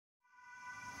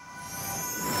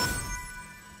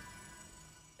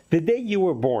The day you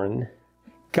were born,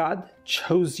 God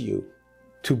chose you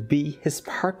to be his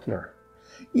partner.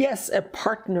 Yes, a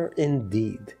partner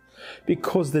indeed.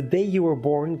 Because the day you were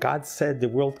born, God said the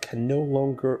world can no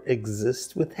longer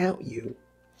exist without you.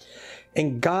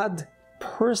 And God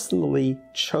personally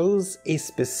chose a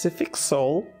specific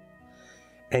soul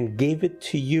and gave it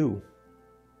to you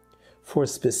for a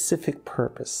specific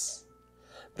purpose.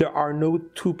 There are no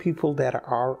two people that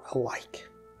are alike.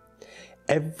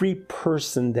 Every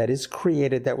person that is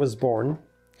created, that was born,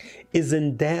 is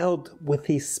endowed with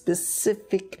a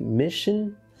specific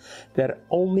mission that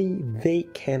only they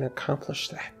can accomplish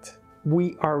that.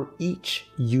 We are each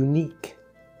unique.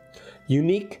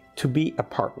 Unique to be a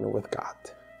partner with God.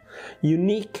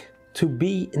 Unique to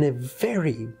be in a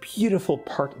very beautiful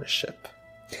partnership.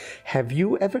 Have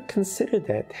you ever considered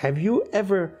that? Have you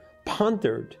ever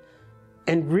pondered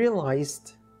and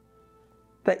realized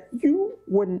that you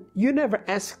never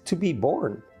asked to be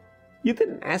born? You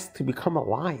didn't ask to become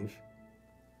alive.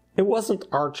 It wasn't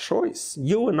our choice.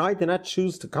 You and I did not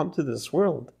choose to come to this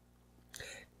world.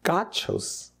 God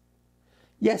chose.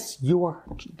 Yes, you are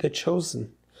the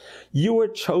chosen. You were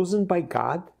chosen by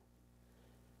God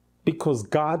because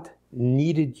God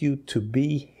needed you to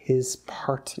be his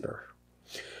partner.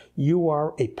 You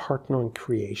are a partner in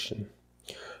creation.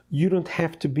 You don't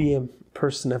have to be a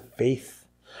person of faith.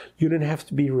 You don't have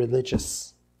to be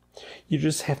religious. You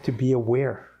just have to be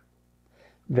aware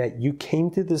that you came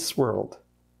to this world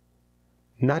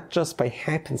not just by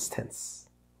happenstance,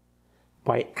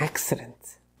 by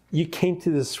accident. You came to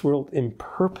this world in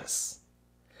purpose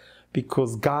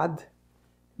because God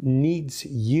needs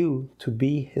you to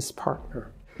be his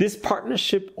partner. This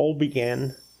partnership all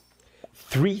began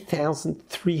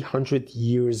 3,300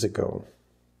 years ago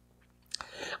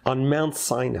on Mount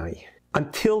Sinai.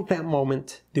 Until that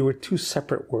moment, there were two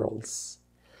separate worlds.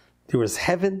 There was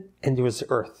heaven and there was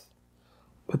earth.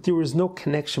 But there was no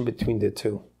connection between the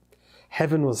two.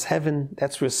 Heaven was heaven,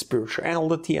 that's where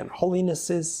spirituality and holiness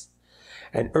is.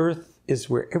 And earth is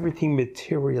where everything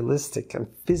materialistic and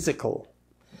physical.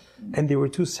 And there were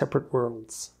two separate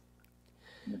worlds.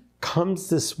 Comes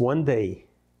this one day,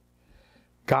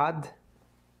 God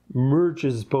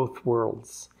merges both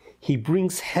worlds. He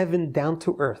brings heaven down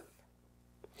to earth.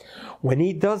 When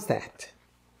he does that,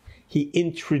 he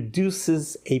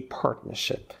introduces a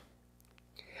partnership.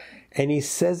 And he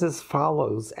says as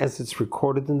follows, as it's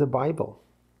recorded in the Bible,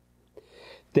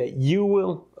 that you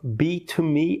will be to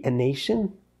me a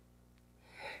nation,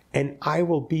 and I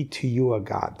will be to you a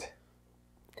God.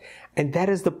 And that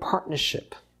is the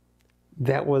partnership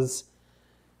that was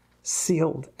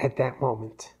sealed at that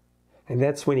moment. And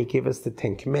that's when he gave us the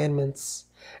Ten Commandments,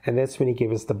 and that's when he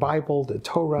gave us the Bible, the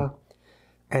Torah,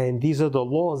 and these are the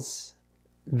laws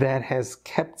that has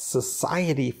kept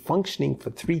society functioning for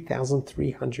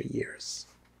 3,300 years.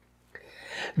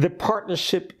 The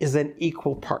partnership is an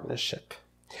equal partnership.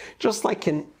 Just like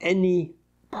in any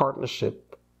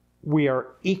partnership, we are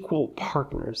equal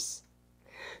partners.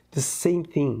 The same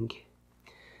thing.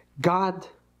 God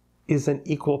is an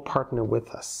equal partner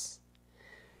with us.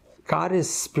 God is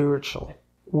spiritual.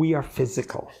 We are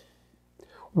physical.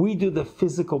 We do the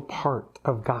physical part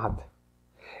of God.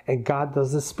 And God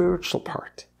does the spiritual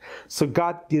part. So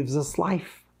God gives us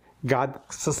life. God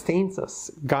sustains us.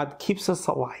 God keeps us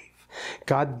alive.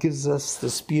 God gives us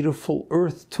this beautiful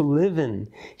earth to live in.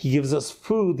 He gives us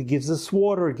food. He gives us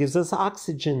water. He gives us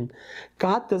oxygen.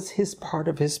 God does his part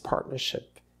of his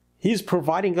partnership. He's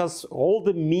providing us all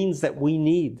the means that we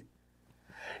need.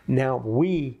 Now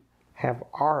we have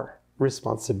our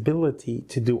responsibility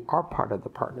to do our part of the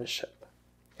partnership.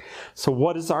 So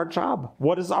what is our job?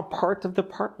 What is our part of the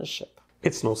partnership?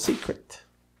 It's no secret.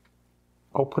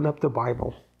 Open up the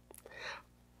Bible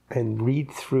and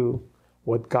read through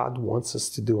what God wants us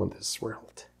to do in this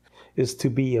world. Is to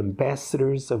be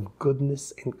ambassadors of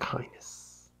goodness and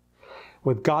kindness.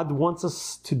 What God wants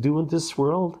us to do in this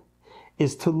world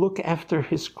is to look after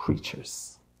his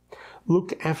creatures.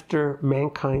 Look after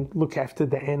mankind. Look after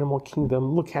the animal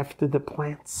kingdom. Look after the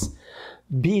plants.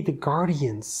 Be the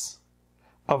guardians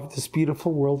of this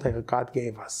beautiful world that God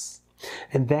gave us.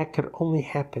 And that could only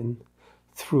happen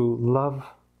through love,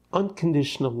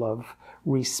 unconditional love,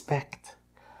 respect,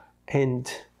 and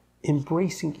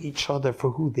embracing each other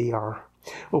for who they are.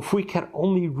 If we can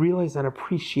only realize and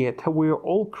appreciate how we are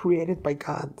all created by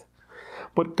God.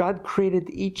 But God created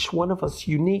each one of us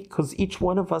unique because each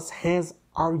one of us has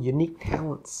our unique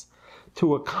talents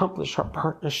to accomplish our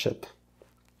partnership.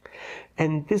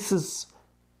 And this is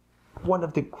one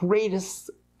of the greatest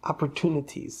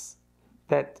opportunities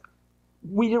that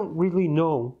we don't really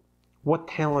know what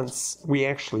talents we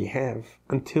actually have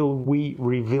until we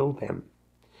reveal them.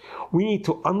 We need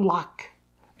to unlock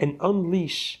and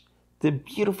unleash the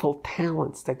beautiful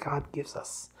talents that God gives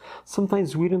us.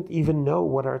 Sometimes we don't even know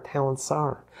what our talents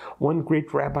are. One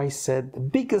great rabbi said, the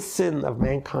biggest sin of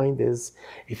mankind is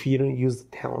if you don't use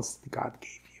the talents that God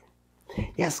gave you.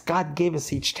 Yes, God gave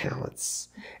us each talents.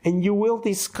 And you will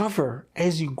discover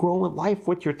as you grow in life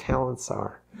what your talents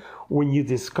are. When you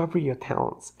discover your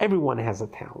talents, everyone has a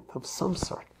talent of some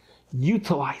sort.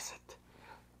 Utilize it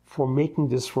for making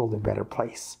this world a better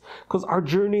place. Because our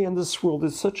journey in this world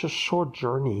is such a short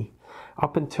journey.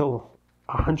 Up until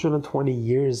 120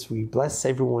 years, we bless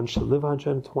everyone should live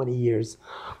 120 years.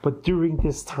 But during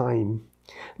this time,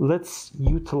 let's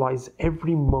utilize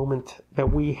every moment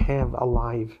that we have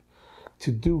alive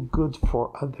to do good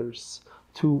for others,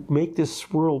 to make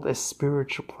this world a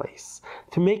spiritual place,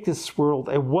 to make this world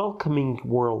a welcoming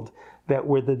world that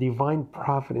where the divine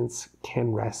providence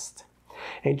can rest.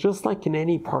 And just like in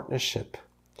any partnership,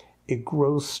 it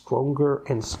grows stronger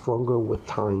and stronger with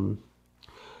time.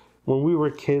 When we were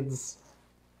kids,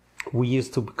 we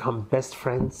used to become best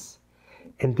friends.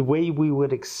 And the way we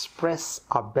would express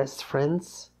our best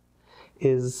friends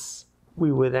is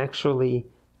we would actually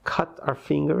cut our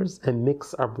fingers and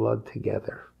mix our blood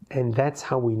together. And that's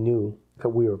how we knew that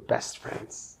we were best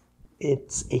friends.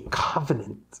 It's a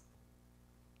covenant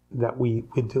that we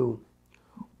do.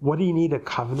 What do you need a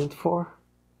covenant for?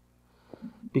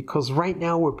 Because right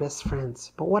now we're best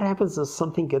friends. But what happens if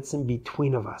something gets in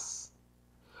between of us?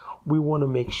 We want to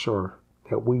make sure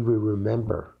that we will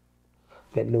remember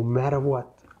that no matter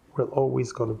what, we're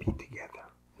always going to be together.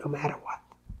 No matter what.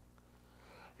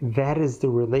 That is the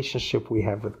relationship we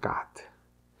have with God.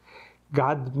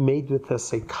 God made with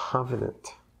us a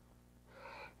covenant.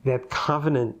 That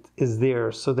covenant is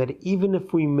there so that even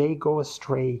if we may go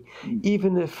astray,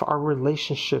 even if our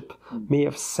relationship may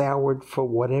have soured for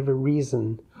whatever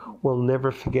reason, we'll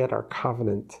never forget our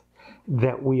covenant,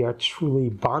 that we are truly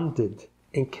bonded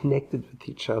and connected with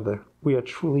each other. We are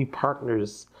truly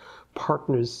partners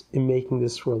in making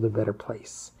this world a better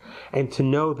place. And to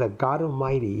know that God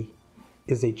Almighty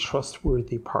is a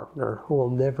trustworthy partner who will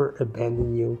never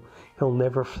abandon you. He'll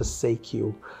never forsake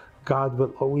you. God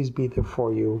will always be there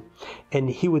for you. And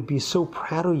He would be so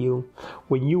proud of you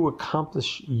when you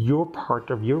accomplish your part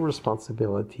of your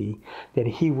responsibility, that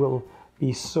He will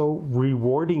be so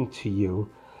rewarding to you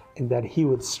and that He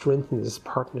would strengthen this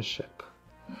partnership.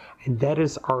 And that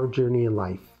is our journey in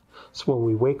life. So when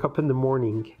we wake up in the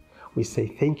morning, we say,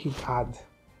 thank you, God,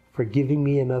 for giving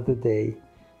me another day.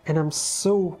 And I'm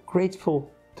so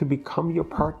grateful to become your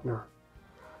partner.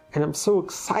 And I'm so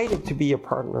excited to be your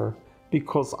partner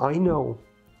because I know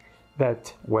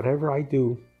that whatever I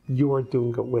do, you are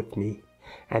doing it with me.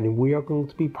 And we are going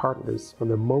to be partners from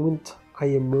the moment I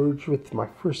emerge with my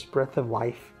first breath of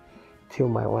life till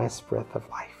my last breath of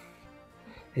life.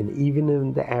 And even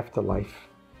in the afterlife,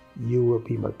 you will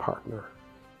be my partner.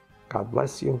 God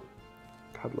bless you.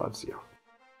 God loves you.